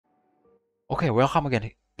Okay, welcome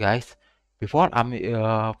again, guys. Before I'm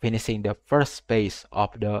finishing the first phase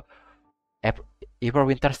of the Ep-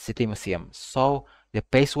 Everwinter City Museum, so the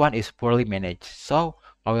phase one is poorly managed. So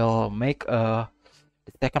I will make the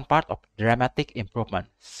second part of dramatic improvement.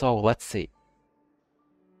 So let's see.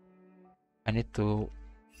 I need to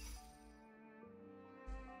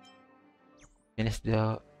finish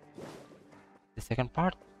the second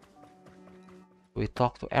part. We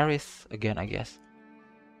talk to Aris again, I guess.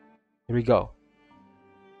 Here we go.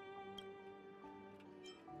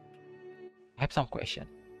 I have some question.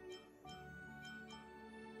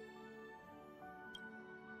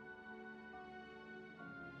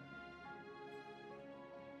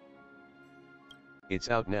 It's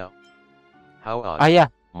out now. How odd. Ah, yeah.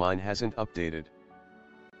 Mine hasn't updated.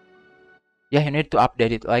 Yeah, you need to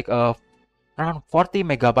update it. Like around 40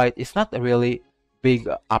 megabyte. It's not a really big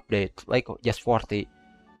update. Like just 40.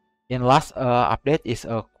 In last update is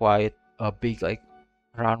quite big, like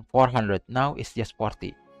around 400. Now it's just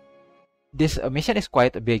 40. This mission is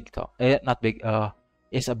quite big though. Not big.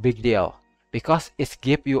 It's a big deal because it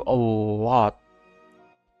give you a lot.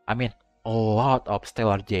 I mean, a lot of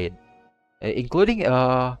stellar jade, including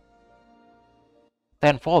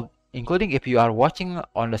tenfold. Including if you are watching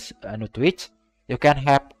on the Twitch, you can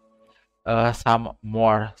have some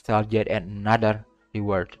more stellar jade and another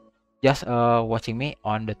reward. Just watching me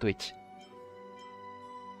on the Twitch.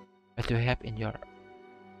 What do you have in your?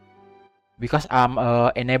 Because I'm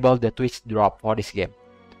enable the Twitch drop for this game.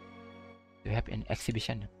 Do you have an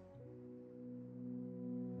exhibition?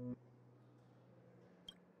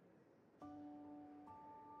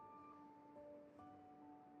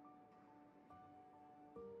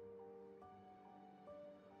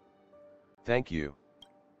 Thank you.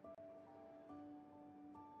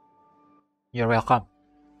 You're welcome.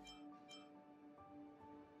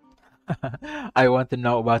 I want to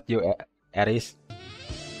know about you, Aris.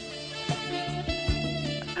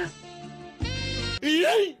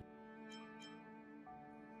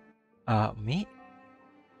 Me?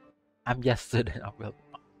 I'm just student of Will.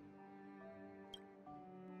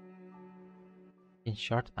 In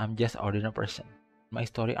short, I'm just ordinary person. My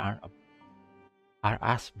story are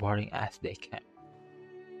as boring as they can.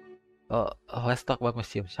 Let's talk about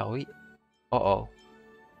museum, shall we? Oh,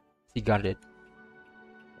 she guarded.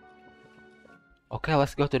 Okay,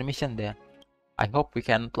 let's go to the mission then. I hope we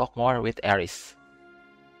can talk more with Aris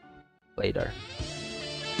later.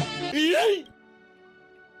 Here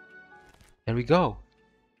we go.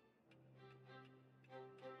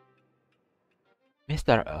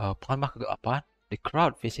 Mr. Palmakagapan, the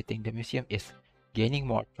crowd visiting the museum is gaining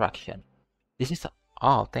more traction. This is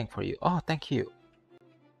all thank for you. Oh, thank you.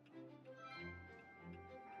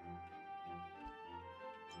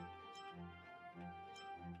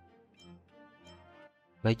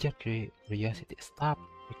 Ledger curiosity. Stop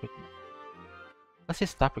recruitment. Let's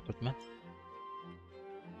just stop recruitment.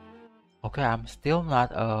 Okay, I'm still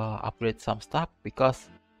not upgrade some stuff because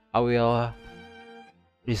I will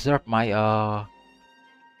reserve uh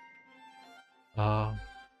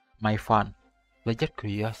my fun. Ledger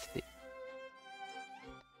curiosity.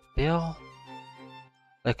 Still,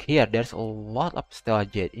 like here, there's a lot of stellar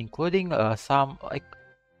jade, including some like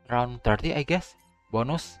around 30, I guess,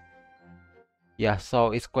 bonus. Yeah,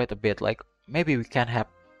 so it's quite a bit. Like maybe we can have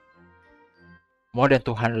more than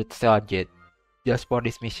 200 stellar jade just for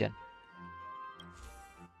this mission.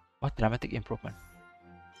 What dramatic improvement.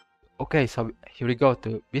 Okay, so here we go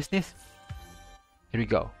to business. Here we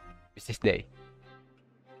go. Business day.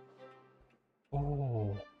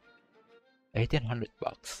 Oh, 1800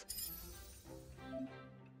 bucks.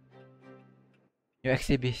 New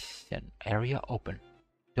exhibition area open.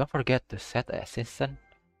 Don't forget to set an assistant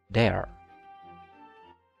there.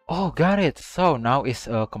 Oh, got it. So now it's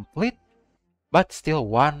complete, but still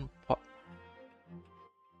one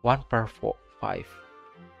per 5.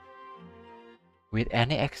 With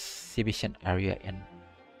any exhibition area in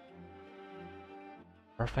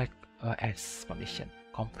perfect as condition.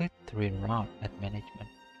 Complete 3 round at management.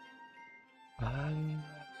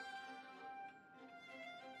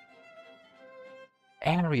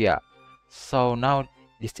 Area. So now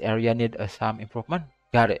this area need some improvement.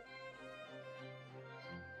 Got it.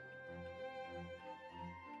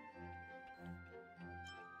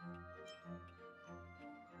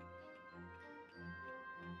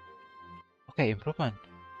 Okay, improvement.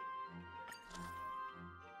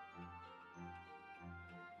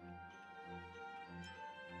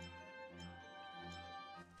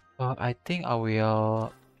 I think I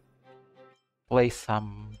will place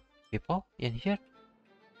some people in here.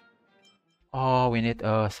 Oh, we need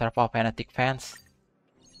several fanatic fans.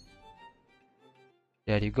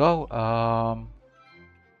 There you go.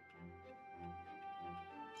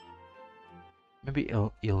 Maybe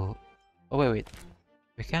it'll. Oh wait.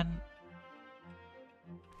 We can.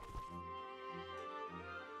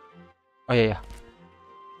 Oh yeah,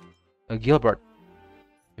 yeah. Gilbert.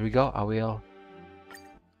 Here we go. I will.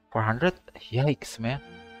 400. Yikes, man.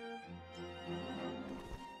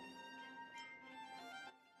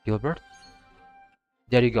 Gilbert.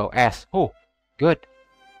 There you go. S. Oh, good.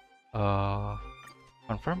 Uh,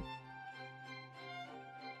 confirm.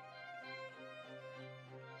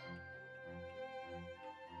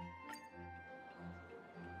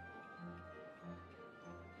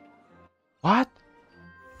 What?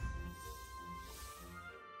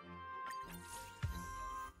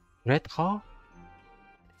 Red call?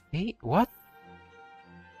 Hey, what?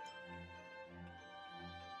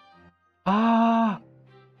 Ah,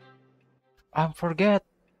 I forget.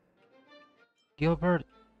 Gilbert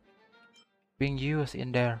being used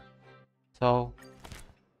in there. So,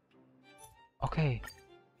 okay.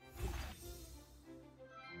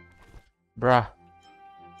 Bruh.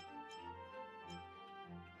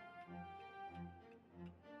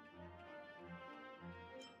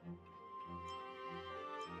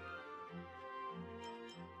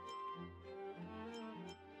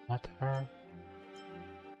 Not her.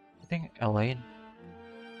 I think Elaine.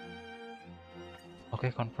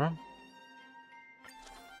 Okay, confirm.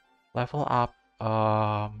 Level up.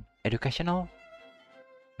 Educational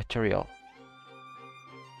material.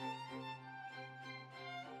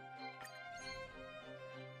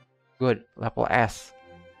 Good. Level S.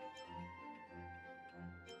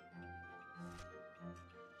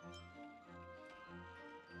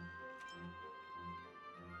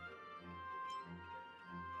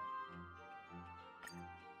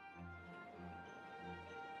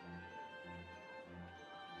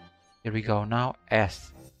 Here we go. Now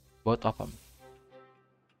S. Both of them.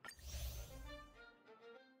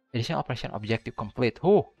 Additional operation objective complete.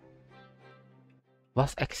 Who?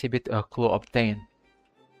 Last exhibit a clue obtained.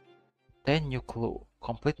 10 new clue.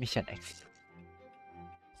 Complete mission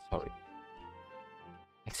sorry.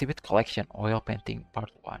 Exhibit collection oil painting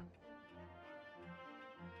part 1.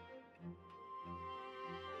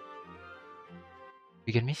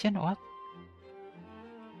 Begin mission what?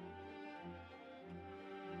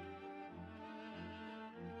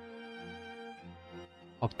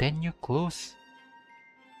 Obtain new clues.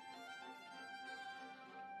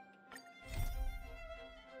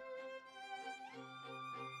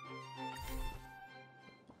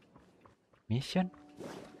 Mission?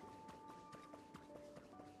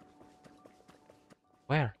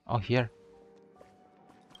 Where? Oh, here.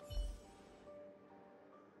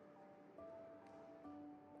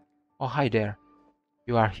 Oh, hi there.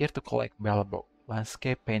 You are here to collect valuable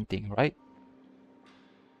landscape painting, right?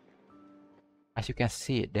 As you can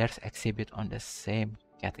see, there's exhibit on the same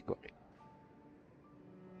category.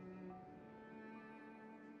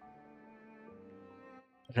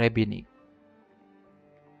 Rebini,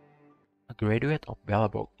 a graduate of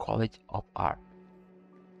Bellevue College of Art.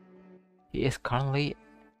 He is currently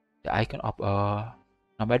the icon of a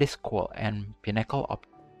nomadic school and pinnacle of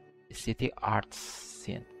the city arts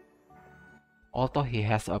scene. Although he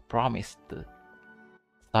has a promise to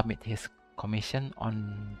submit his commission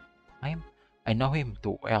on time, I know him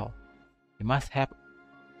too well. He must have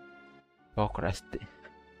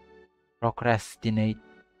procrastinate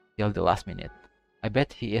till the last minute. I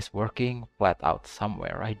bet he is working flat out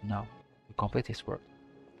somewhere right now to complete his work.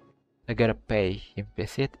 I gotta pay him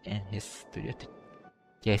visit in his studio to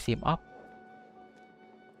chase him up.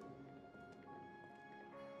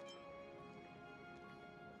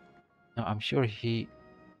 Now I'm sure he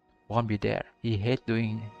won't be there. He hates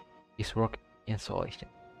doing his work in isolation.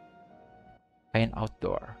 Paint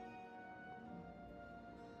outdoor.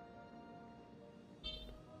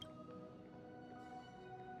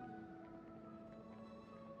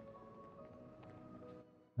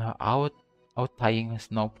 Now out tying a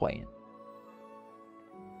snow plane.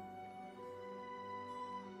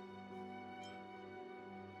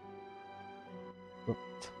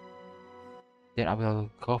 Oops. Then I will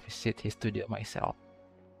go visit his studio myself.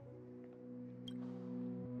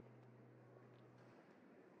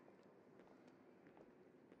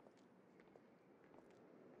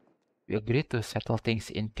 We agreed to settle things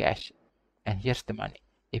in cash, and here's the money.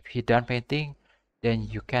 If he done painting, then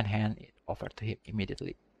you can hand it over to him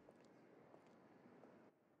immediately.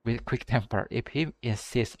 With quick temper, if he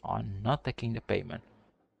insists on not taking the payment,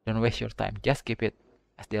 don't waste your time. Just keep it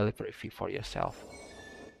as delivery fee for yourself.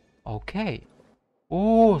 Okay.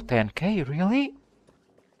 Oh, 10k, really?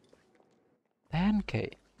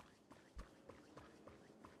 10k.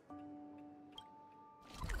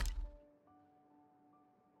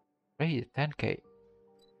 Hey, 10k.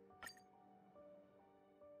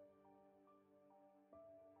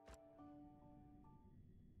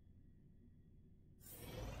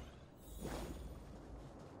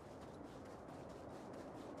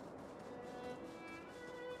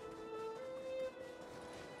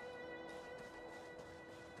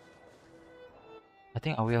 I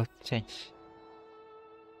think I will change.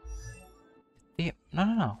 Team. No,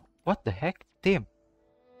 no, no. What the heck? Team.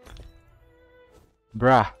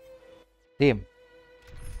 Bruh. Team.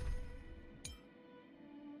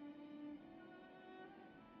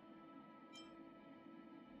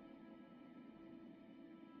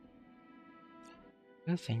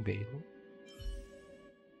 Will change Bailu.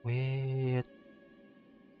 Wait.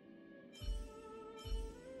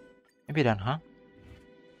 Maybe done, huh?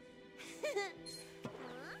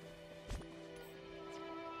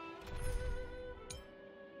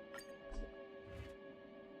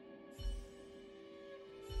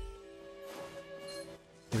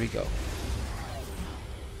 Here we go.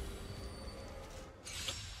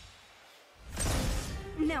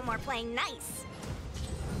 No more playing nice.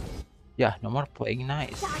 Yeah, no more playing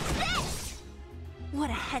nice. Dodge this! What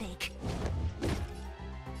a headache.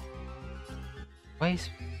 Why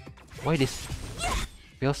this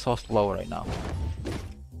feels so slow right now?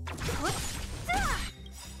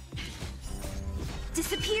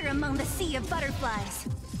 Disappear among the sea of butterflies.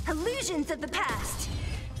 Illusions of the past.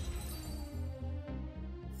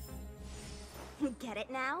 Get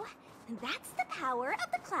it now? That's the power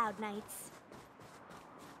of the Cloud Knights.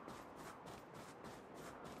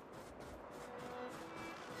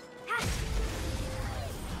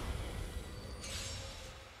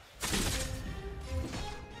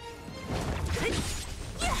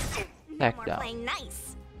 No Attack more down. playing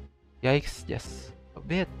nice. Yikes, just a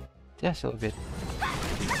bit. Just a little bit.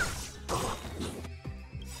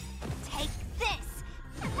 Take this!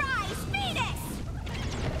 Rise, Venus!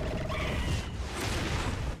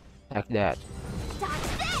 Like that.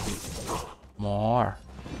 Dodge this! More.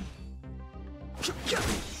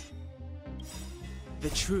 The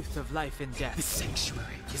truth of life and death. The sanctuary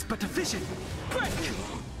is but a vision. Break!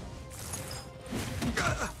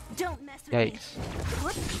 Don't mess with Yikes.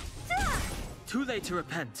 me. Too late to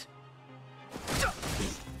repent.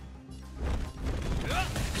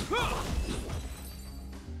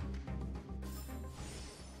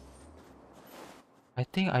 I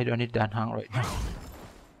think I don't need Danhang right now.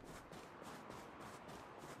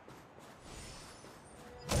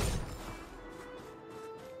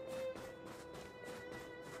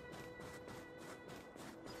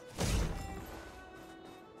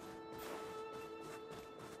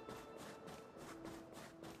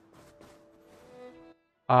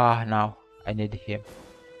 Now I need him.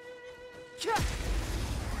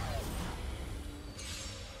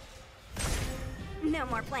 No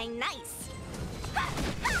more playing nice.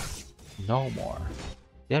 No more.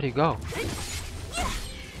 There you go.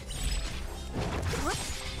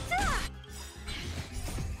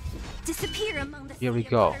 Disappear among the Here we sea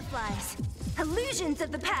of go. butterflies. Illusions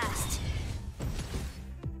of the past.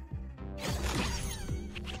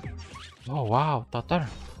 Oh wow, Totter.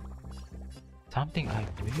 Something I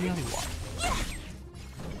really want.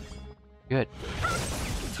 Good.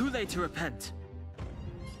 Too late to repent.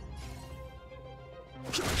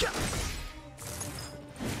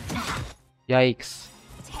 Yikes.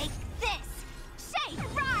 Take this! Shake!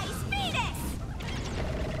 Rise, Venus!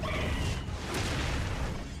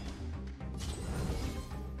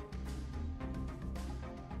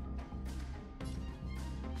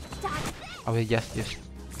 Dodge this! I will just use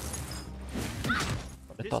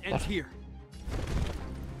the This Totter. ends here.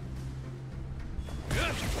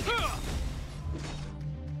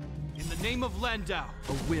 In the name of Landau,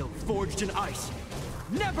 a will forged in ice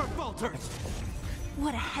never falters.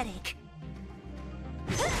 What a headache.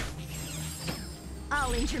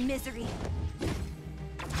 I'll end your misery.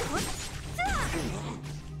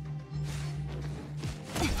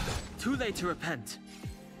 Too late to repent.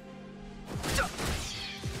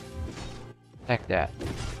 Like that.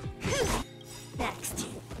 Next,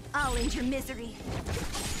 I'll end your misery.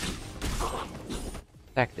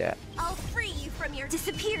 Like that. I'll free you from your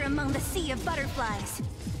disappear among the sea of butterflies.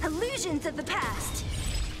 Illusions of the past.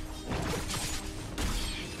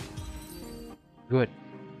 Good.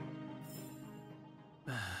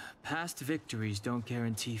 Past victories don't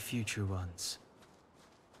guarantee future ones.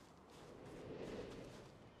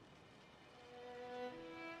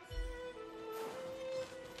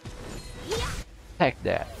 Take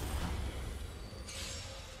that.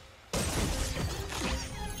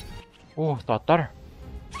 Oh, Totter.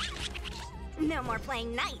 No more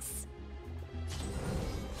playing nice.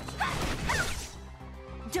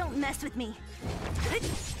 Don't mess with me.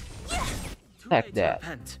 Too Like late that. to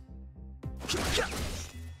repent.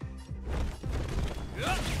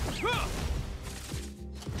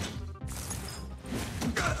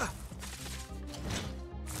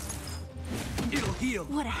 It'll heal.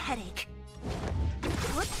 What a headache.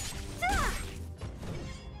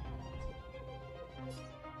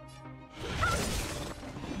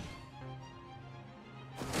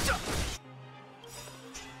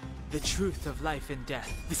 The truth of life and death.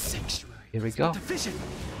 The sanctuary. Here we go. Division.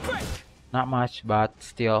 Break. Not much, but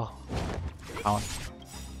still count.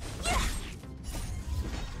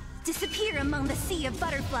 Disappear among the sea of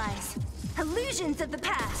butterflies. Illusions of the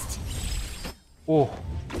past. Oh,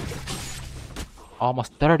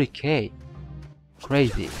 almost 30k.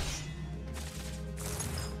 Crazy.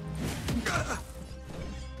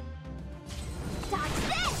 Dodge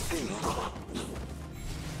this!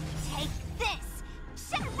 Take this!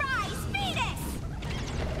 Shall rise, Venus!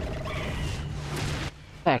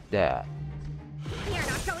 Like that. You're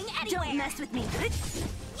not going anywhere! Don't mess with me!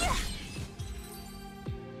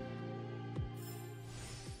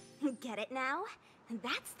 Get it now?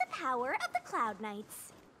 That's the power of the Cloud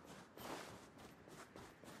Knights.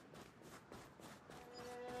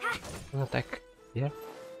 We'll attack here.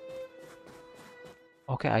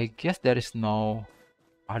 Okay, I guess there is no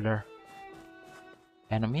other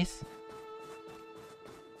enemies.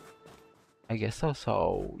 I guess so,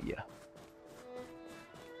 so yeah.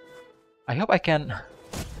 I hope I can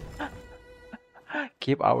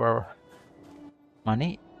keep our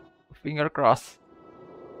money. Finger crossed.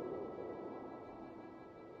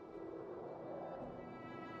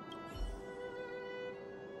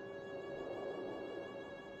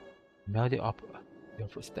 Melody of your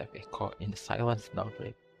footstep echo in the silent snow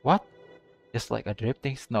drift. What? Just like a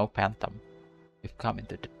drifting snow phantom, we've come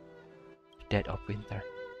into the dead of winter.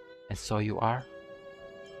 And so you are?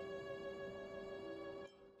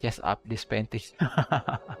 Yes, up this painting.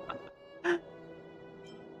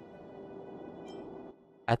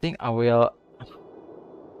 I think I will. I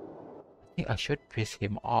think I should piss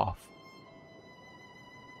him off.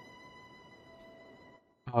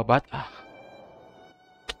 Oh, but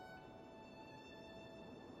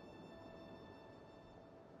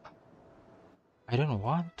I don't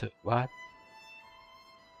want to. But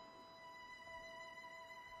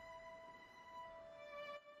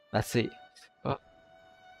let's see.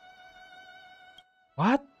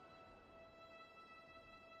 What?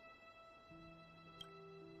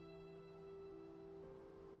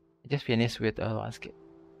 I just finished with a landscape.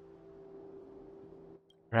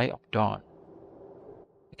 Ray of dawn.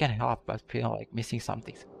 I can help, but feel like missing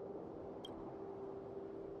something.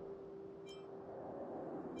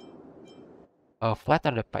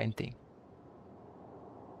 Flatter the painting.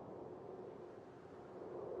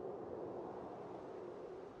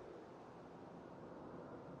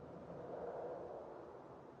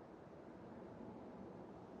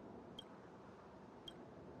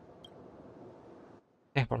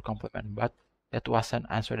 Thanks for compliment, but that wasn't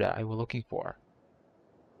the answer that I was looking for.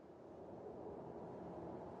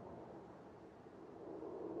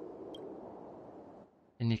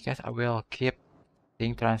 In this case, I will keep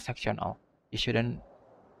being transactional. You shouldn't.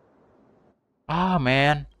 Ah,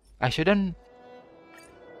 man, I shouldn't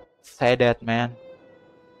say that, man.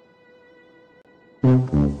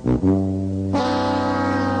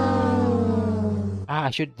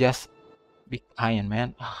 I should just be kind,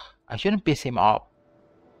 man. I shouldn't piss him off.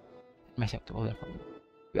 Myself to older from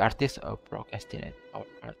we artists procrastinate our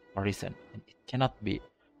art for reason, and it cannot be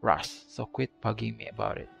rushed. So quit bugging me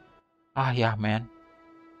about it. Yeah, man.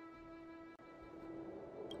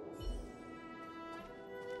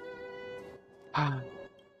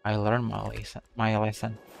 I learned my lesson. My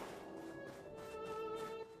lesson.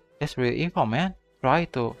 That's really evil, man. Try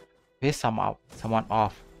to piss someone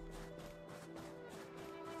off.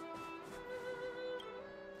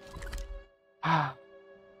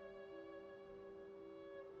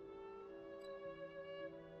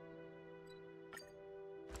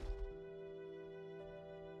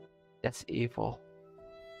 That's evil.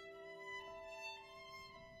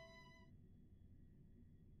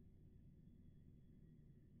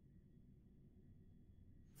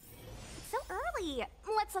 So early.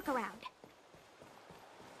 Let's look around.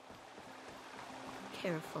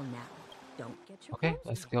 Careful now. Don't get your Okay, clothes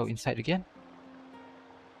let's wet. go inside again.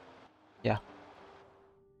 Yeah.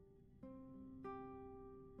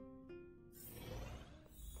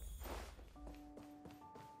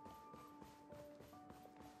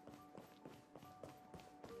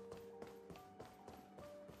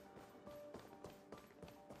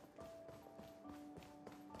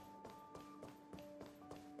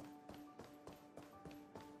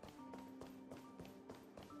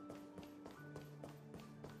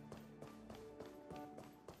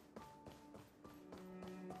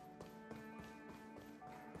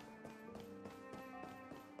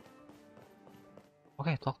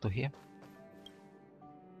 Okay, talk to him.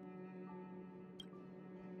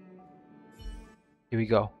 Here we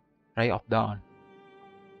go. Ray of Dawn.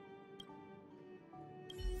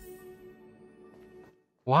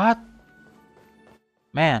 What?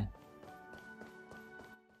 Man.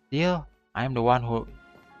 Still, I'm the one who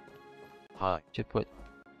Hi. should put.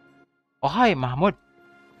 Oh, hi, Mahmoud.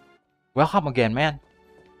 Welcome again, man.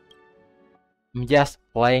 I'm just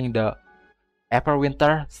playing the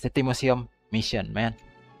Everwinter City Museum mission, man.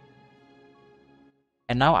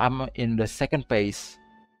 And now I'm in the second phase.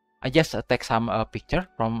 I just take some picture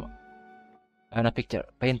from not picture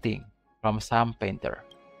painting from some painter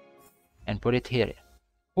and put it here.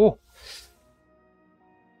 Oh,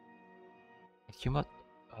 accumulate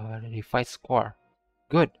revised score.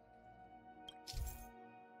 Good.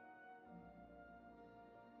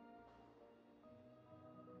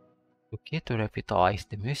 The key to revitalize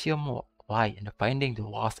the museum lie in finding the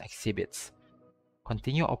lost exhibits.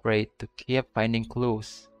 Continue operate to keep finding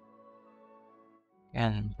clues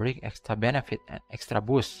and bring extra benefit and extra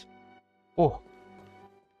boost. Oh,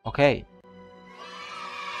 okay.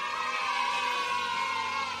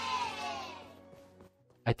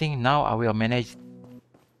 I think now I will manage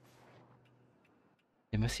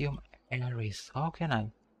the museum areas. How can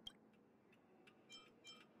I?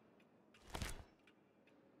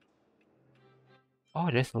 Oh,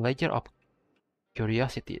 there's a ledger of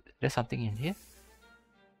curiosity. There's something in here.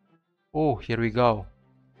 Oh, here we go.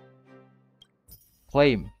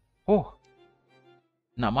 Claim. Oh,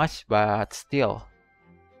 not much, but still.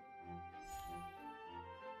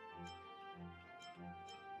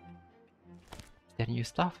 Is there new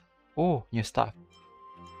stuff? Oh, new stuff.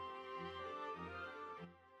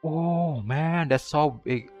 Oh man, that's so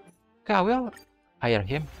big. Okay, I will hire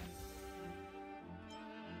him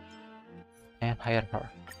and hire her.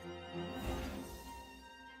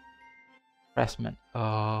 Freshman.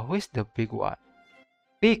 Who is the big one?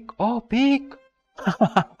 Pig. Oh, Pig.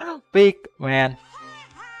 Pig, man.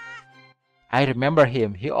 I remember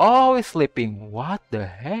him. He always sleeping. What the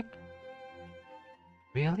heck?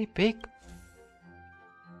 Really, Pig?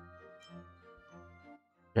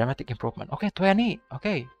 Dramatic improvement. Okay, 20.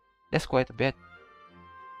 Okay, that's quite a bit.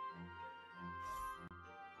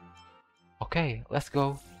 Okay, let's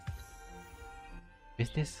go.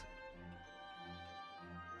 Business.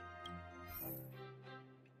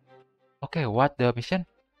 Okay, what the mission?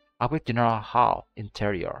 Upgrade General Hall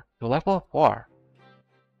interior to level 4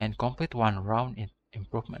 and complete one round in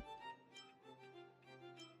improvement.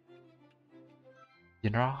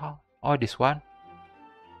 General Hall? Oh, this one.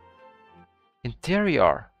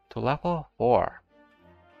 Interior to level 4.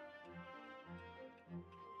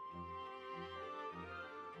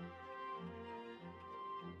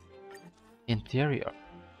 Interior.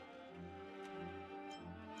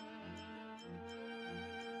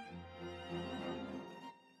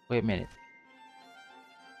 Wait a minute.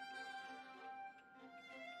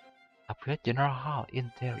 Upgrade General Hall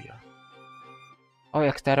interior. Oh,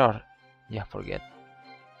 exterior. Yeah, forget.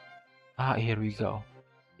 Ah, here we go.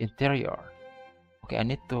 Interior. Okay, I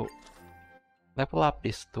need to level up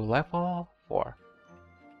this to level 4.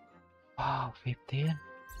 Wow, 15.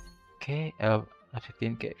 Okay, not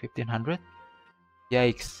 15k, 1500.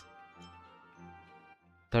 Yikes.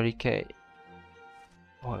 30k.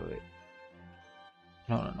 Oh, wait.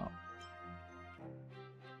 No.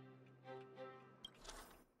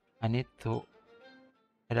 I need to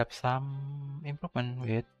add up some improvement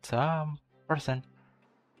with some person.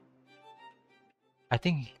 I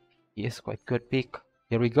think he is quite good pick.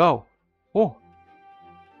 Here we go. Oh.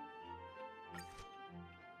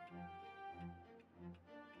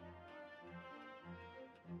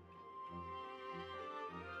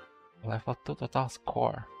 Level 2 total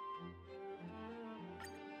score.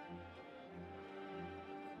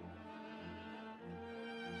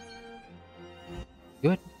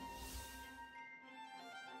 Good.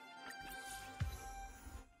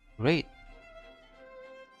 Great.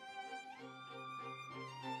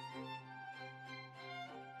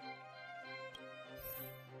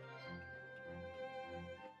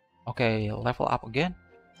 Okay, level up again.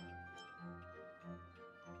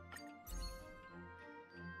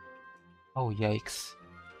 Oh, yikes.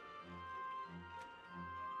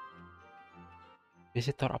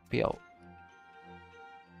 Visitor appeal.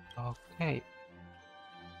 Okay.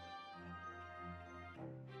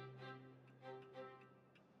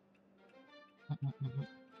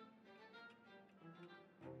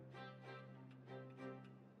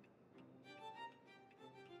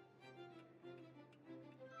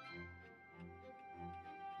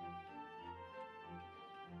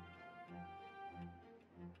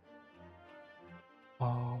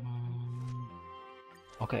 Um,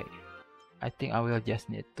 Okay, I think I will just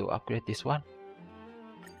need to upgrade this one.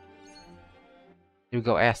 Here we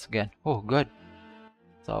go, S again. Oh, good.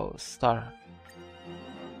 So, star.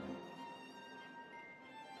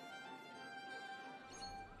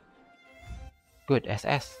 Good,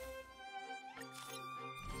 SS.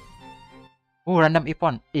 Oh, random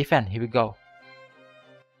event. Here we go.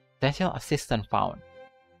 Potential assistant found.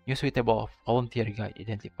 New suitable volunteer guide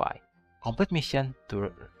identify. Complete mission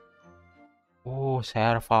to... Oh,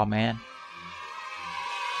 Serval, man.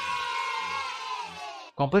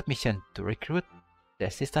 Complete mission to recruit the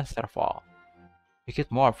assistant Serval.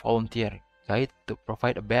 Recruit more volunteer guide to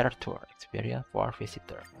provide a better tour experience for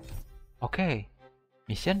visitor. Okay.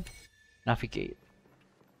 Mission. Navigate.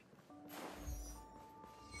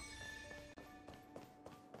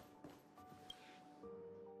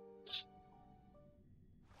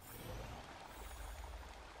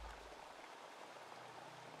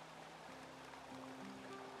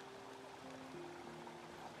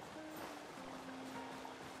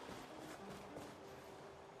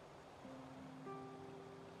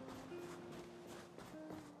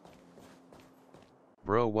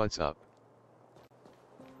 Bro, what's up?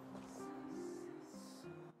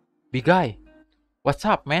 Big guy. What's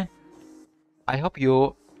up, man? I hope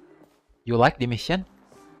you like the mission,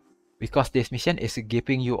 because this mission is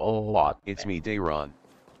giving you a lot. It's me, Dayron.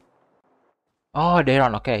 Oh,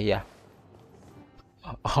 Daron. Okay, yeah.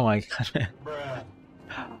 Oh my god.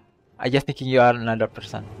 I just thinking you are another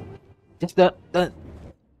person. Just the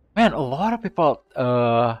man. A lot of people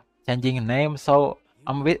changing name, so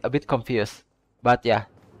I'm a bit confused. But yeah,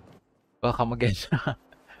 welcome again.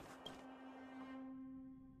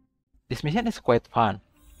 This mission is quite fun.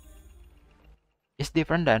 It's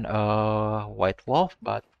different than White Wolf,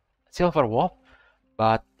 but Silver Wolf,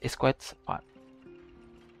 but it's quite fun.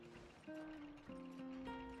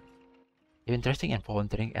 You interested in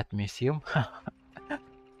volunteering at museum?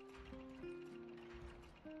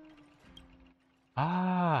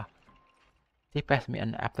 Ah, they passed me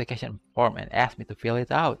an application form and asked me to fill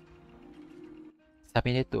it out.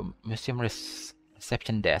 Submit it to museum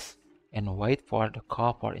reception desk and wait for the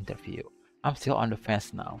call for interview. I'm still on the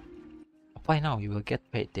fence now. Apply now, you will get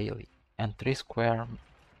paid daily and 3 square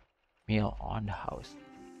meal on the house.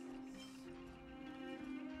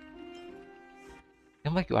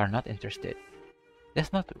 Seems like you are not interested.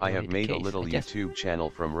 That's not really I have the made a case. little I just... YouTube channel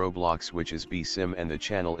from Roblox which is bsim and the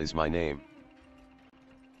channel is my name.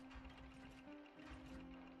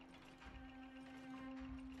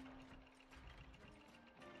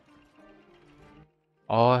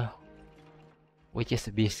 Oh, which is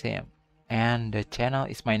the same. And the channel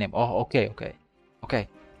is my name. Oh, okay.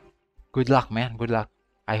 Good luck, man. Good luck.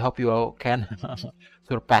 I hope you can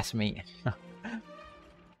surpass me.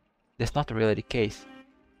 That's not really the case.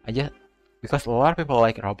 I just... Because a lot of people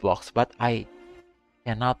like Roblox, but I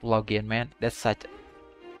cannot log in, man. That's such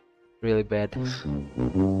really bad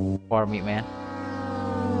for me, man.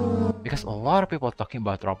 Because a lot of people talking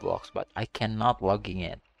about Roblox, but I cannot logging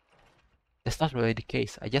in. That's not really the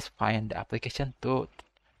case. I just find the application too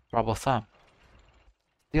troublesome.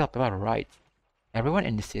 Still, people are right. Everyone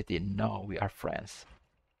in the city know we are friends.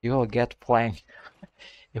 You will get flanked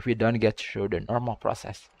if we don't get through the normal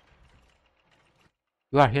process.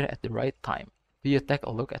 You are here at the right time. Do you take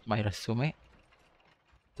a look at my resume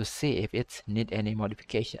to see if it need any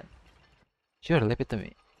modification? Sure, leave it to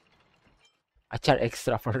me. I charge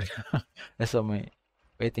extra for the resume.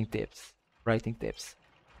 Writing tips.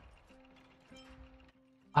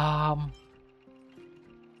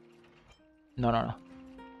 No.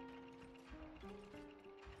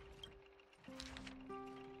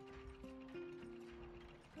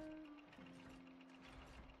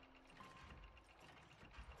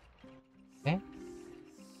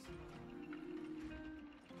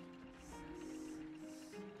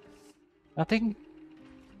 Okay.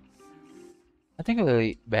 Nothing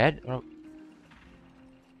really bad or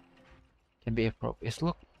can be improved. It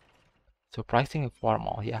look surprisingly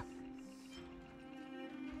formal, yeah.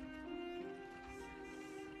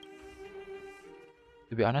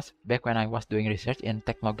 To be honest, back when I was doing research in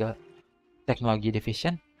technology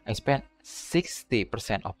division, I spent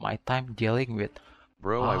 60% of my time dealing with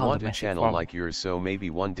Bro, I all the want a massive channel form. like yours so maybe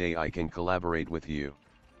one day I can collaborate with you.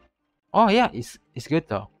 Oh yeah, it's good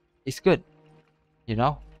though. It's good. You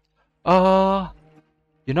know?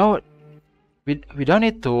 You know, we don't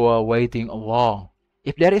need to waiting long.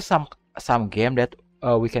 If there is some game that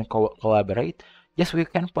we can collaborate, yes, we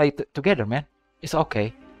can play together, man. It's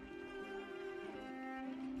okay.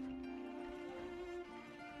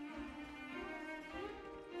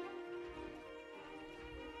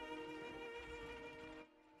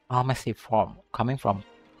 All massive form coming from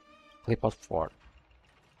Clipboard Fort.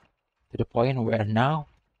 To the point where now,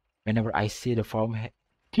 whenever I see the forum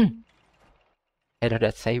header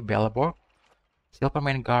that say Belleborg,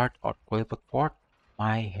 Silverman Guard, or Clipboard Fort,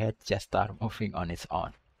 my head just starts moving on its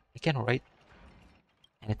own. I can't rate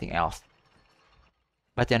anything else.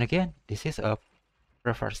 But then again, this is a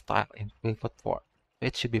preferred style in Clipboard Fort, so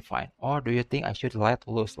it should be fine. Or do you think I should let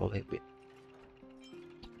loose a little bit?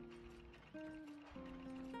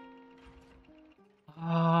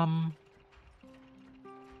 Um,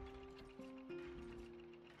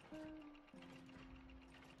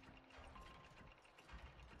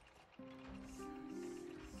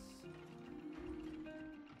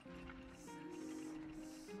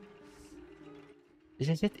 this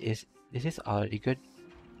is it. This is already good?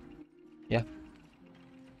 Yeah.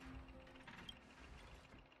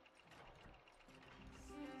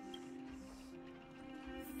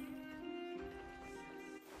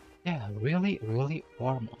 Yeah, really, really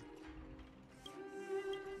warm.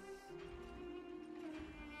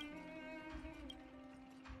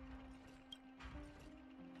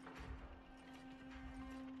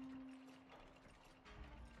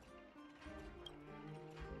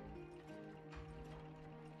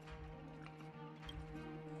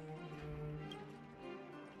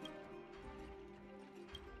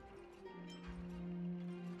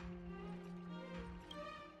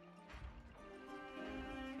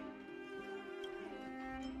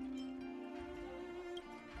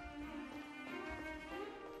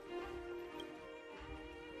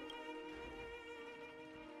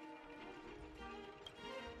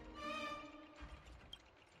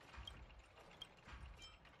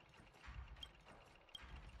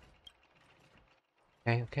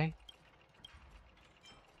 Okay, okay.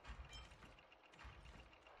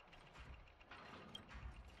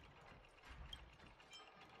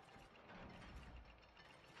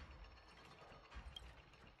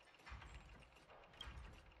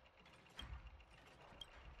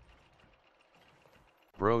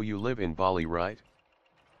 Bro, you live in Bali, right?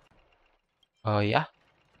 Yeah.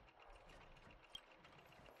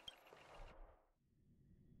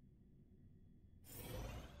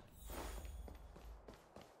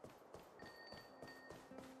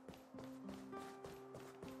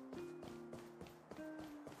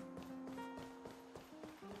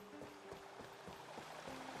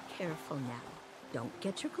 Careful now. Don't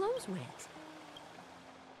get your clothes wet.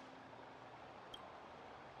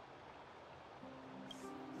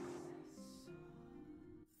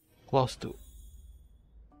 Close to.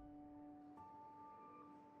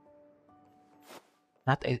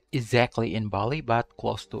 Not exactly in Bali, but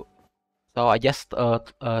close to. So I just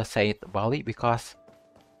say it Bali because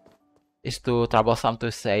it's too troublesome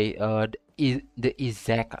to say the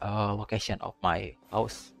exact location of my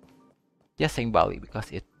house. Just saying Bali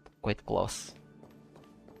because it's quite close.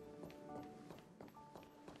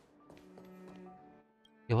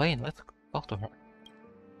 Elaine, let's talk to her.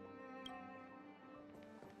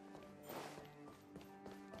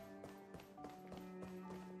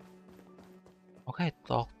 Okay,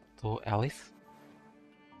 talk to Alice.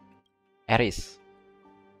 Aris.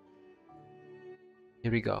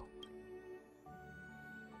 Here we go.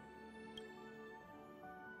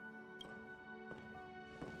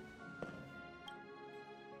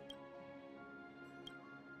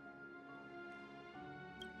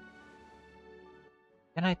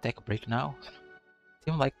 Can I take a break now?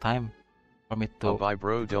 Seems like time for me to... Bye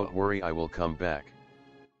bro, don't worry, I will come back.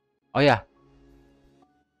 Oh yeah.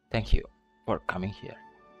 Thank you for coming here.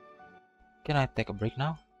 Can I take a break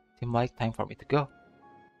now? Seems like time for me to go.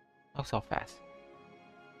 Not so fast.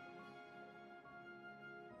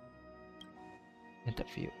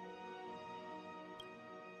 Interview.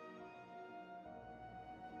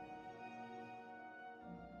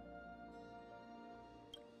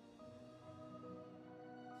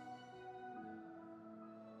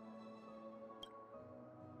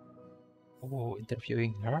 Oh,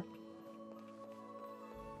 interviewing her?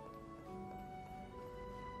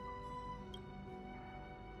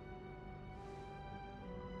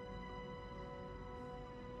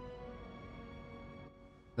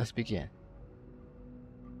 Let's begin.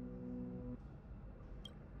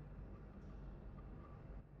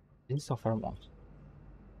 This is so far long.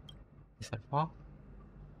 Is that far?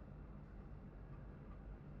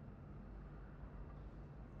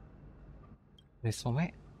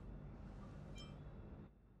 Resume?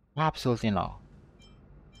 Absolutely no.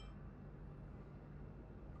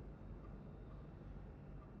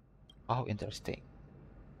 Oh, interesting.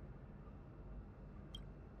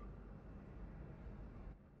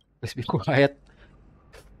 Please be quiet.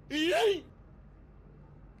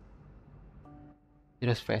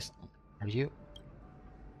 Serious face. Are you?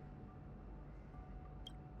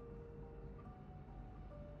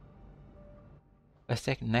 Let's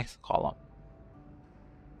check the next column.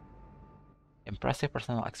 Impressive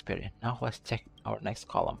personal experience. Now let's check our next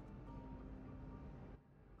column.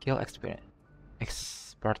 Skill experience.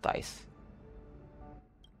 Expertise.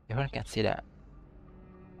 Everyone can see that.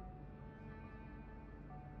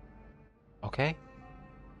 Okay.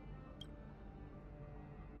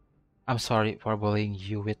 I'm sorry for bullying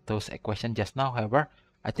you with those questions just now. However,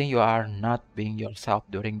 I think you are not being yourself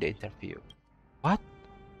during the interview. What?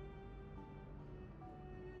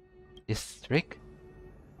 This trick?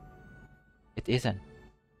 It isn't.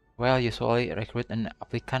 Well, usually recruit an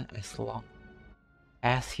applicant as long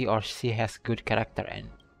as he or she has good character and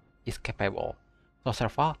is capable. So,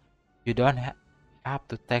 Serval, you don't have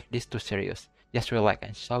to take this too serious. Just relax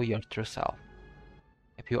and show your true self.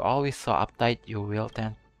 If you always so uptight, you will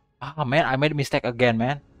tend. Ah, man, I made a mistake again,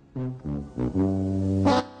 man.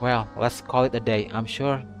 Well, let's call it a day. I'm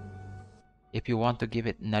sure if you want to give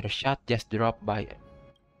it another shot, just drop by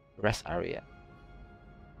rest area.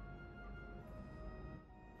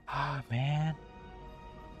 Ah, man.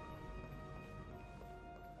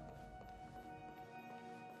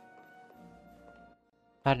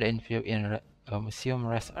 Start the interview in museum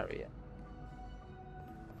rest area.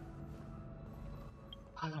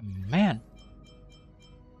 Ah, man.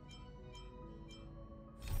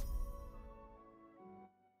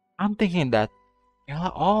 I'm thinking that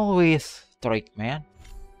Ella always strict, man.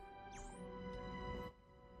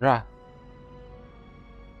 Bruh.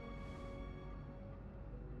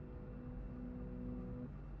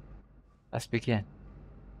 Let's begin.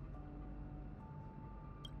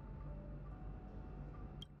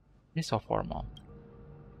 This is so formal.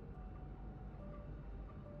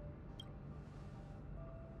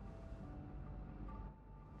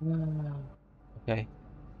 Okay.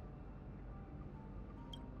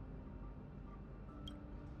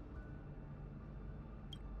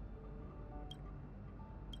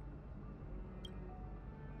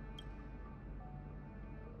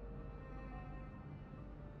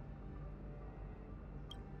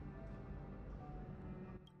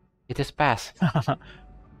 It is past.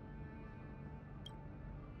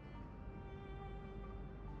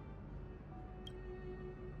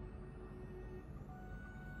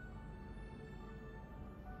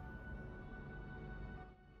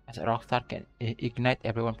 As a rockstar can ignite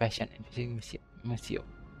everyone's passion in visiting museum.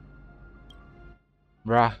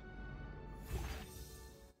 Bruh.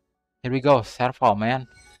 Here we go, Serval, man.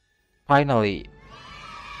 Finally.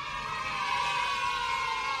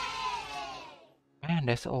 Man,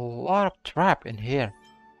 there's a lot of trap in here.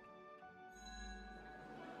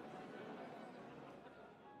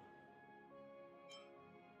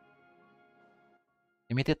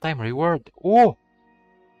 Limited time reward. Oh!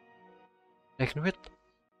 Recruit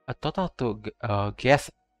a total to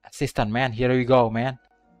guest assistant, man. Here we go, man.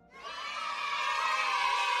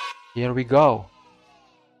 Here we go.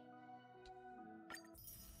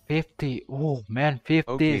 50. Oh, man,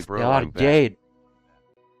 50 Okay, bro, stellar I'm back. jade.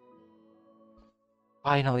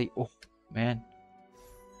 Finally. Oh, man.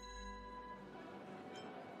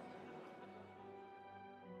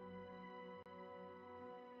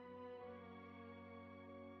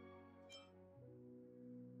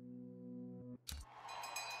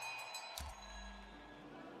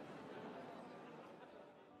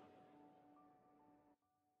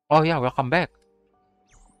 Oh yeah, welcome back.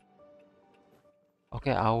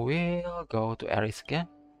 Okay, I will go to Ares again.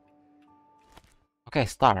 Okay,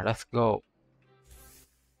 start. Let's go.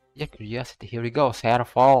 Yeah, curiosity. Here we go.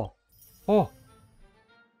 Serval. Oh,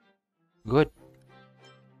 good.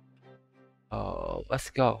 Let's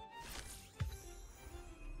go.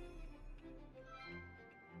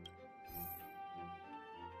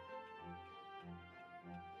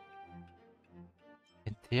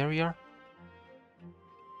 Interior.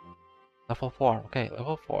 Level 4. Okay,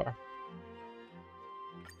 level 4.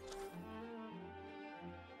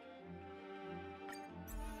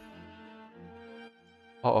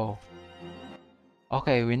 Uh-oh.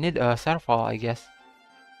 Okay, we need a Serval, I guess.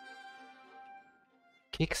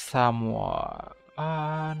 Kick someone.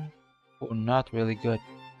 Oh, not really good.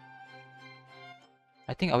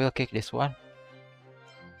 I think I will kick this one.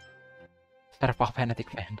 Serval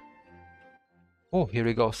fanatic fan. Oh, here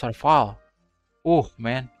we go. Serval. Oh,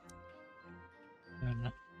 man.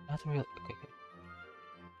 Not real. Okay.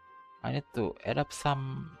 I need to add up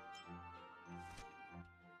some.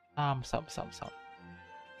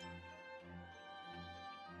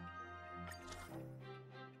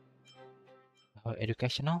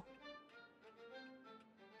 Educational.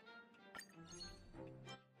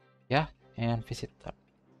 Yeah, and visitor.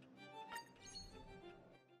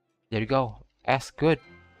 There you go. S good.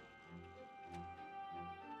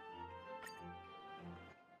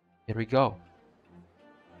 Here we go.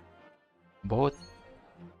 Boat.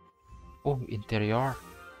 Oh, interior.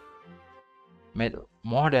 Made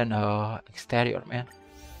more than exterior, man.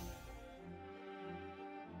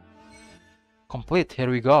 Complete. Here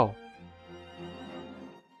we go.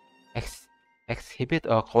 Exhibit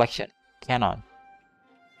a collection. Cannon.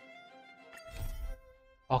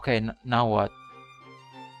 Okay, now what?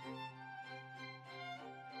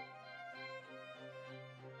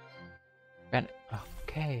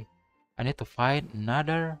 Okay. I need to find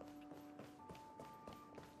another.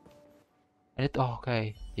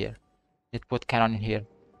 Okay, here. Need to put cannon in here.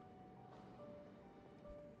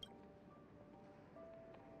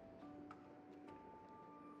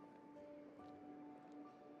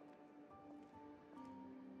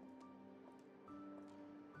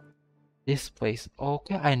 This place.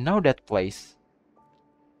 Okay, I know that place.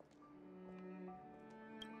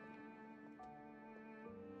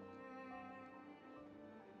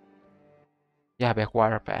 Yeah,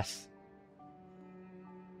 backwater pass.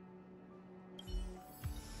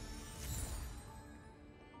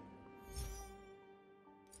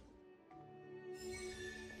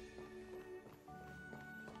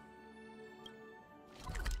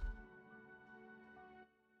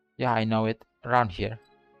 Yeah, I know it. Around here.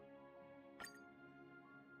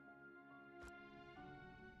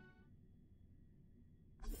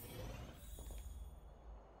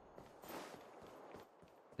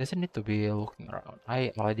 Doesn't need to be looking around.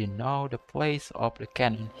 I already know the place of the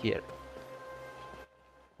cannon here.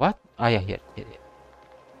 What? Ah, yeah, here.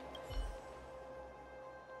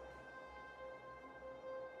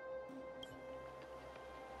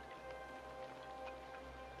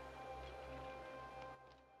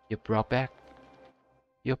 You brought back.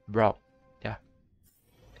 You brought. Yeah.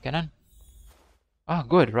 Cannon. Ah,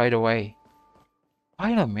 good. Right away.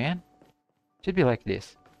 I know, man. Should be like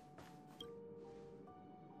this.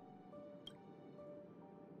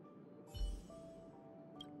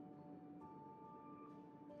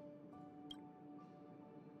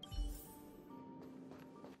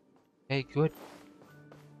 Okay, good.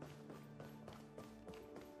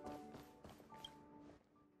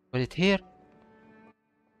 Put it here.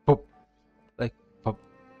 Boop. Like, boop.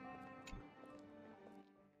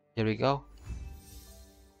 Here we go.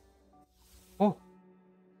 Oh,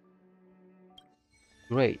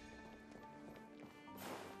 great.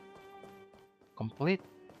 Complete.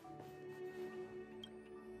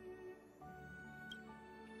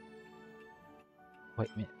 Wait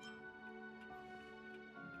a minute.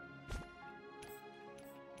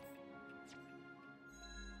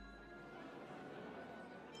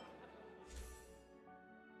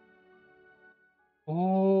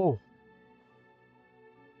 Oh,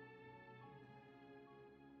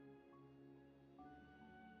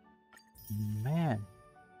 man.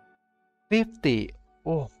 50.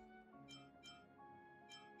 Oh,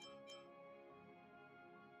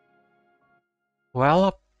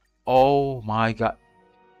 12. Oh my god.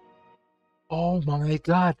 Oh my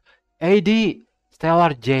god. AD.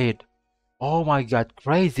 Stellar Jade. Oh my god.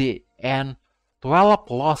 Crazy. And 12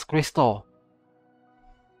 Lost Crystal.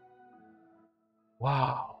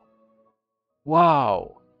 Wow.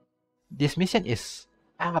 Wow. This mission is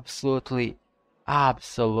absolutely,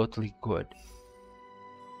 absolutely good.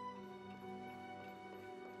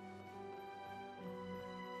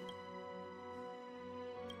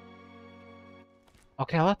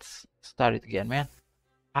 Okay, let's start it again, man.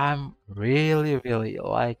 I'm really, really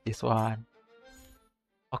like this one.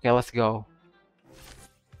 Okay, let's go.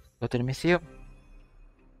 Go to the museum.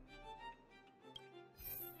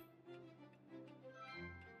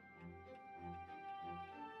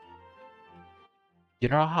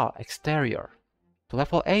 General Hall, exterior. To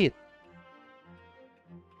level 8.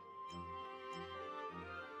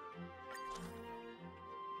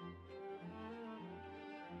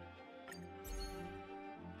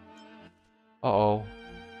 Uh-oh.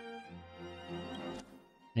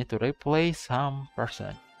 Need to replace some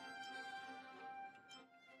person.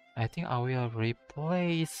 I think I will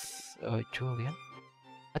replace Julian.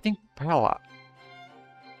 I think Pella.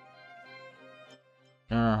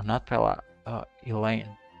 No, not Pella.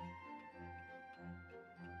 Elaine.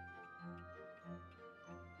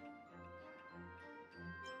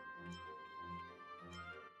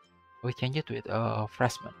 We change it with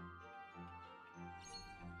freshman.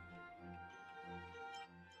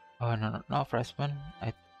 Oh no, freshman.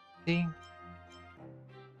 I think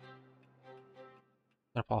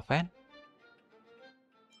purple fan.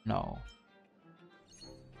 No.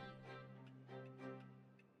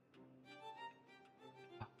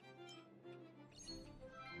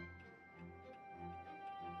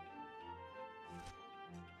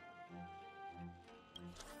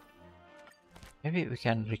 Maybe we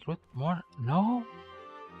can recruit more? No?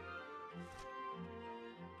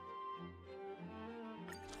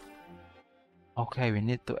 Okay, we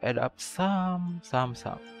need to add up some.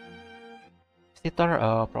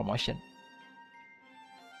 Visitor promotion.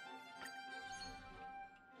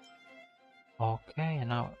 Okay,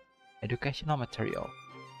 now educational material.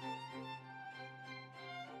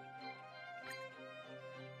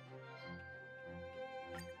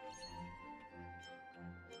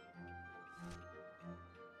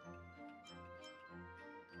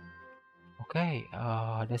 Okay,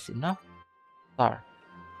 that's enough. Star.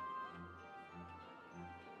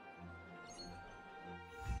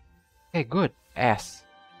 Okay, good. S.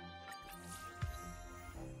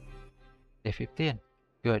 Day 15.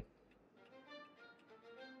 Good.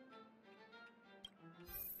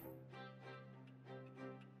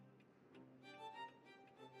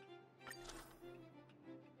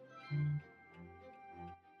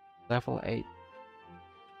 Level 8.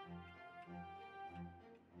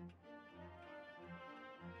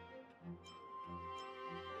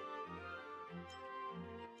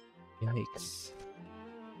 Yikes.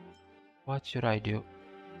 What should I do?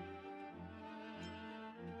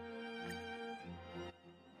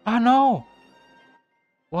 Oh no!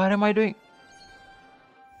 What am I doing?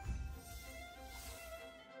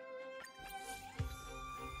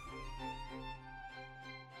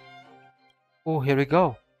 Oh, here we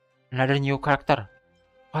go. Another new character.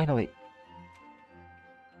 Finally.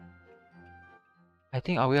 I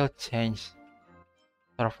think I will change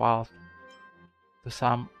Survival to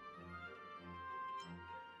some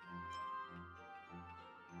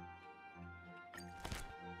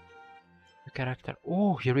new character.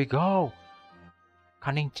 Oh, here we go.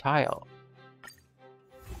 Cunning Child.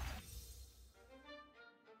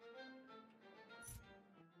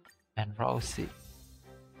 And Rosie.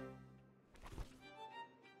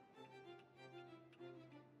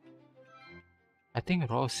 I think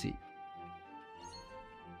Rosie.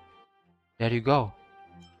 There you go.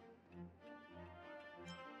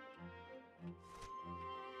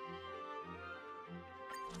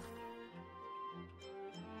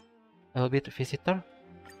 A little bit visitor.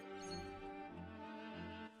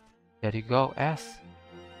 There you go, S.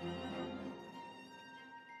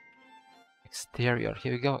 Exterior.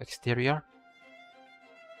 Here we go, exterior.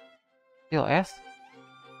 Still S.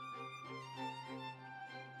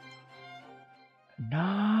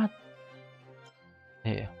 Not.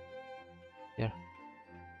 Yeah. Here.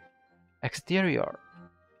 Exterior.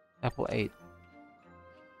 Apple 8.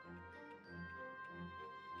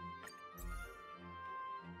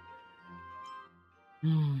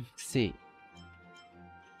 C.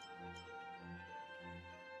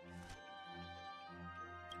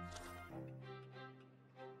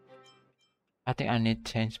 I think I need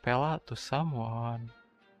change Pella to someone.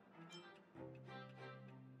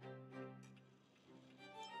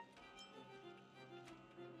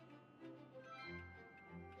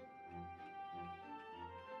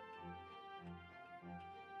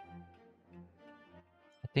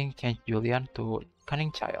 I think change Julian to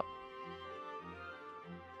Cunning Child.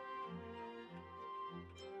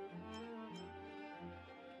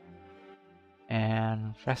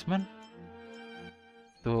 And Freshman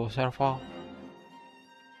to Serval.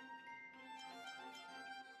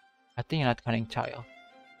 I think not Cunning Child.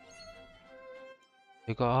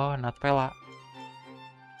 You go, oh, not Pella.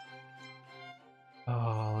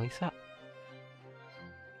 Oh, Lisa.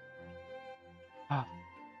 Ah,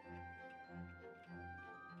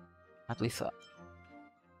 not Lisa.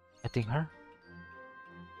 I think her.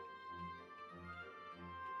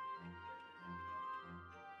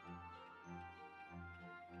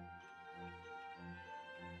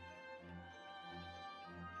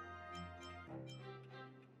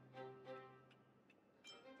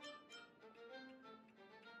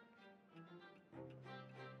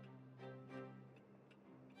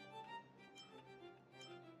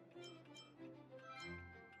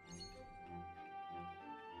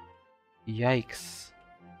 Yikes.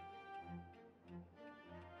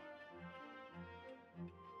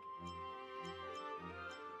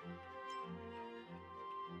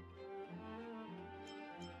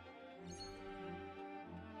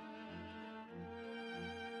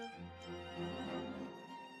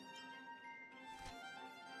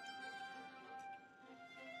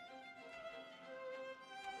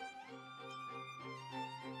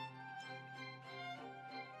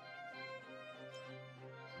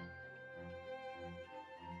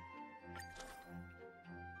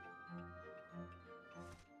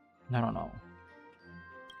 No.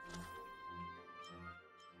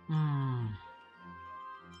 Hmm.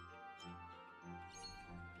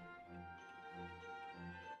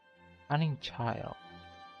 Cunning child.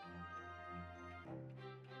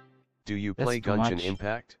 Do you That's play too Genshin much.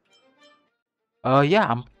 Impact?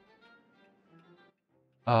 Yeah,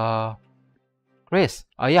 Chris.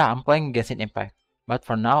 Yeah, I'm playing Genshin Impact. But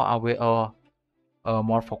for now, I will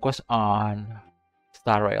more focus on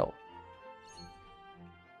Star Rail.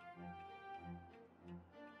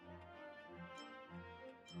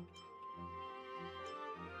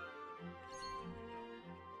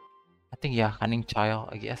 I think yeah, cunning child,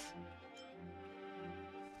 I guess.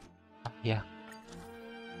 Yeah,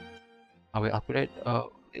 I will upgrade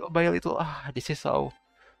little by little. This is so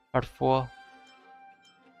hurtful.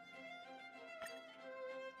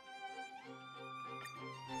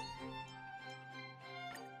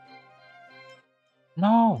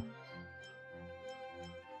 No.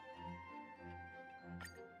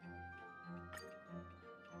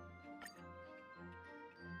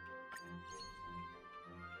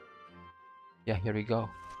 Yeah, here we go.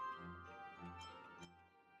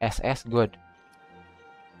 SS good.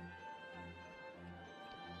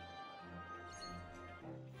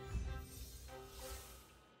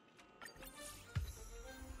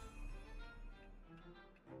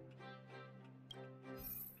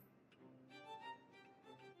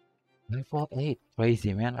 Level 8.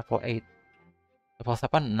 Crazy man, level 8. Level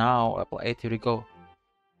 7 now, level 8, here we go.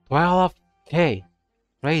 12k.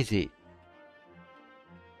 Crazy.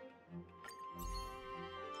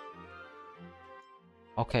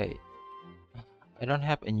 Okay. I don't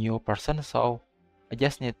have a new person, so I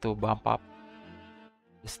just need to bump up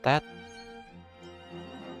the stat.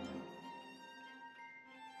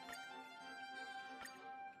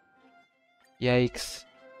 Yikes.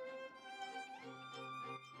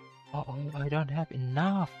 Oh, I don't have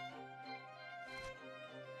enough.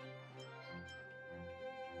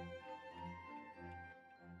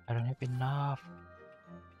 I don't have enough.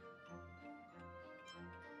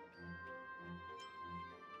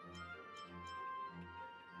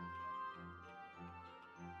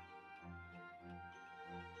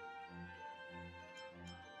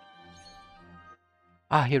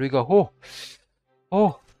 Here we go.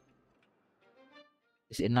 Oh,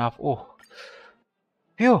 it's enough. Oh,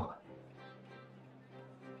 phew.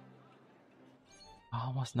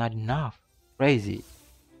 Almost not enough. Crazy.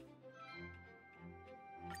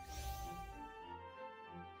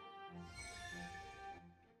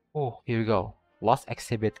 Oh, here we go. Lost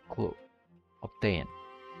exhibit clue. Obtain.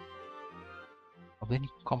 Obtain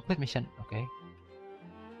complete mission. Okay.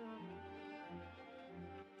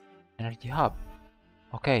 Energy hub.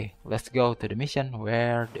 Okay, let's go to the mission.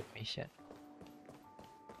 Where the mission?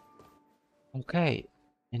 Okay,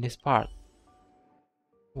 in this part.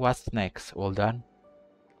 What's next? Well done.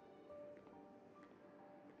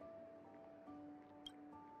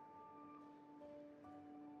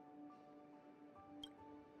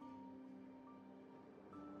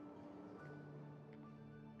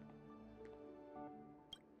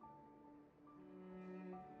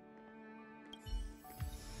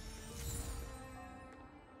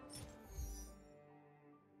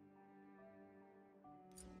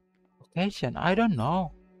 Location? I don't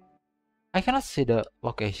know. I cannot see the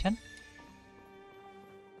location.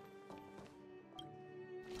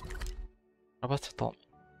 Robot settlement.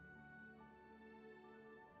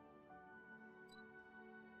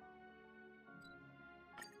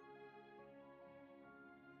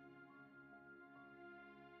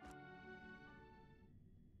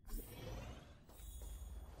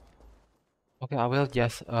 Okay, I will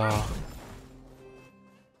just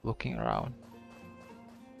looking around.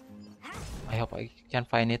 I hope I can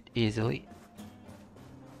find it easily.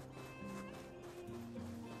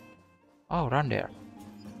 Oh, run there.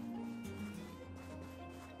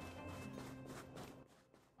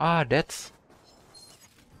 That's...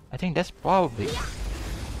 I think that's probably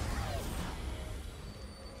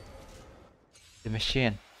the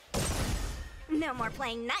machine. No more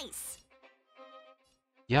playing nice.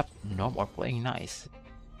 Yep, no more playing nice.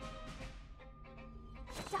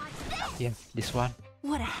 Dodge this. Yeah, this one.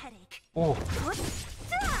 What a headache. Oh, Whoops.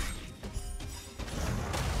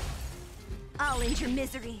 I'll end your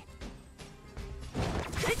misery.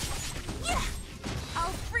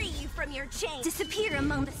 I'll free you from your chains. Disappear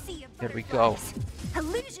among the sea of here we go. butterflies.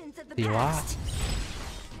 Illusions of the Dila. past.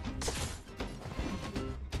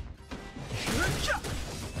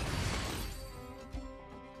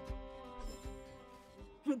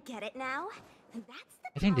 Get it now? That's the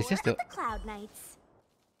I think this power is the of the Cloud Knights.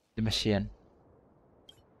 machine.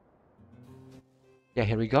 Yeah,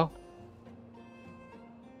 here we go.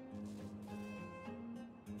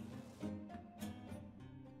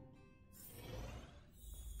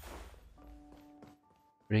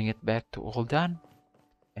 Bring it back to all done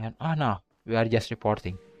And oh no, we are just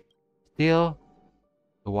reporting. Still,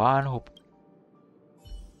 the one who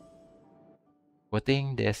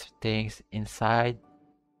putting these things inside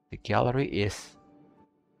the gallery is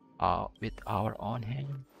with our own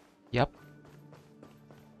hand. Yep.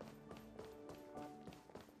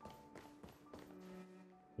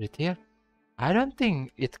 Put it here. I don't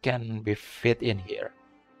think it can be fit in here.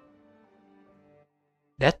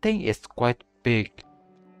 That thing is quite big.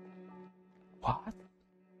 What?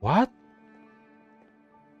 What?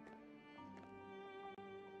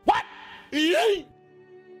 What?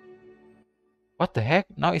 What the heck?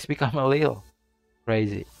 Now it's become a little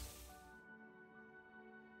crazy.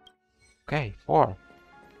 Okay, 4.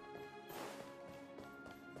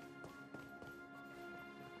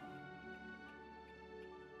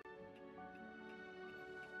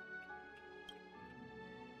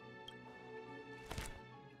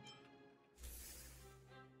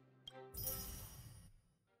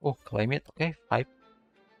 Oh, claim it. Okay, 5.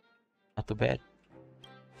 Not too bad.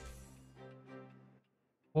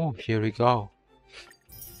 Oh, here we go.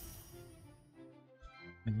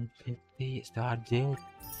 50 star jet.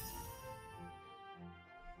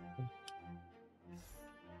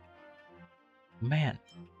 Man.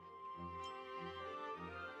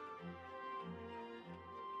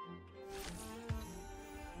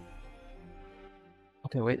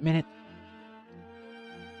 Okay, wait a minute.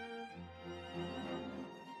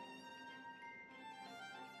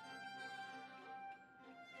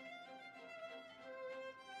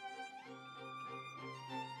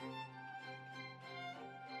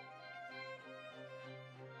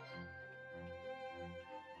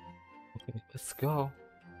 Okay, let's go.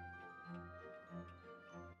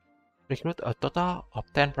 Recruit a total of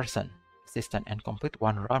 10% assistant and complete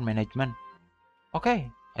 1 round management.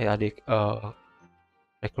 Okay, I added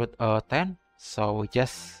recruit 10, so we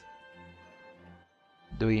just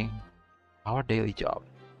doing our daily job.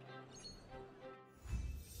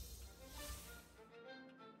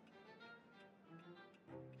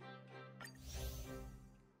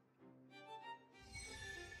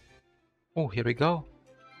 Oh, here we go.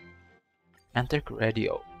 Enter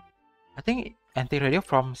radio. I think anti radio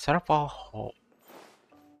from server home.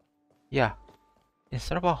 Yeah, in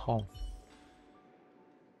server home.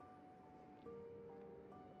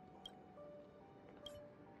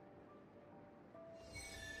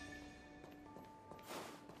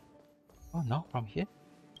 Oh no, from here.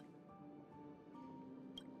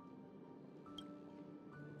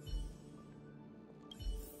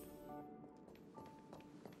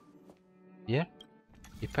 Here,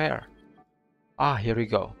 repair. Ah, here we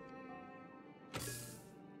go.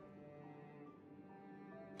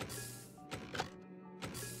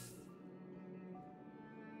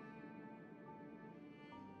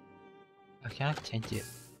 I cannot change it.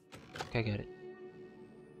 Okay, got it.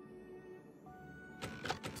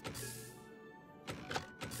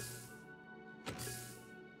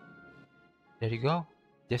 There you go.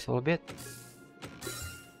 Just a little bit.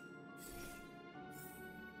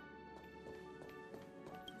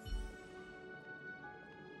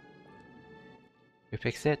 We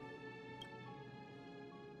fix it.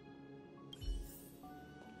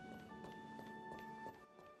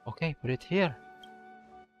 Okay, put it here.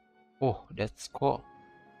 Oh, that's cool.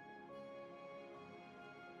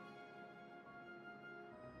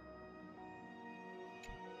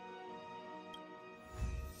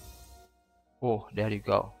 Oh, there you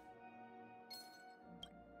go.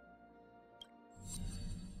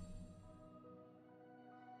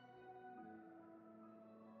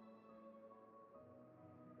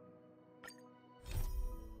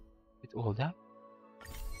 With all that.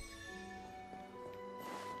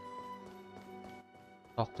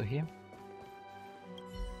 Talk to him.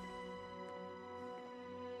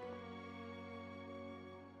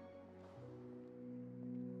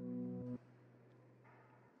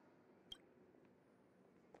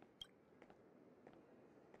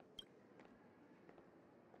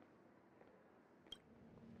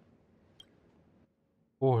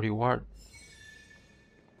 Oh, reward.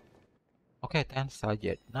 Okay, 10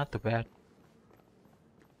 target. Not too bad.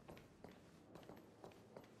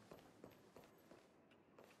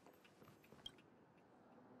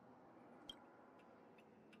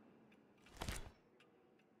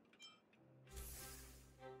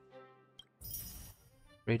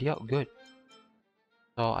 Radio, good.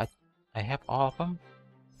 So I have all of them.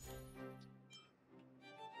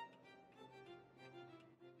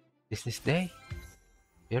 Business day.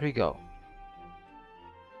 Here we go.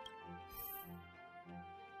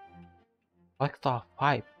 Collect all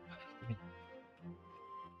 5.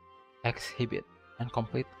 Exhibit and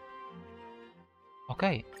complete.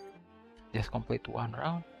 Okay, just complete 1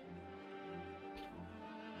 round.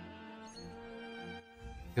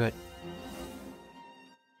 Good.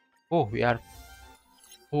 Oh, we are.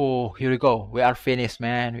 Oh, here we go. We are finished,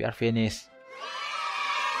 man. We are finished.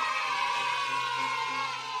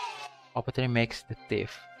 Opportunity makes the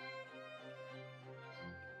thief.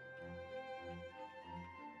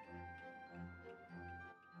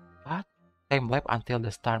 What? Time left until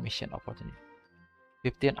the star mission opportunity.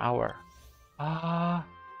 15 hour. Ah.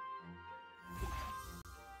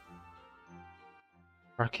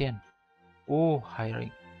 Working. Oh,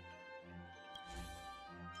 hiring.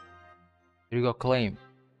 Here we go, claim.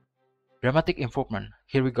 Dramatic improvement.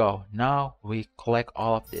 Here we go. Now we collect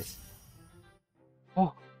all of this.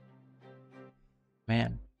 Oh,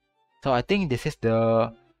 man. So I think this is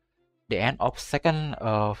the end of second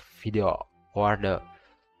video for the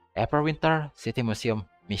Everwinter City Museum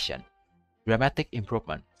mission. Dramatic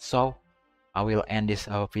improvement. So I will end this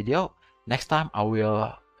video. Next time I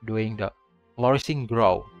will doing the flourishing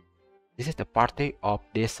grow. This is the party of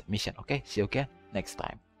this mission. Okay, see you again next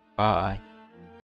time. Bye.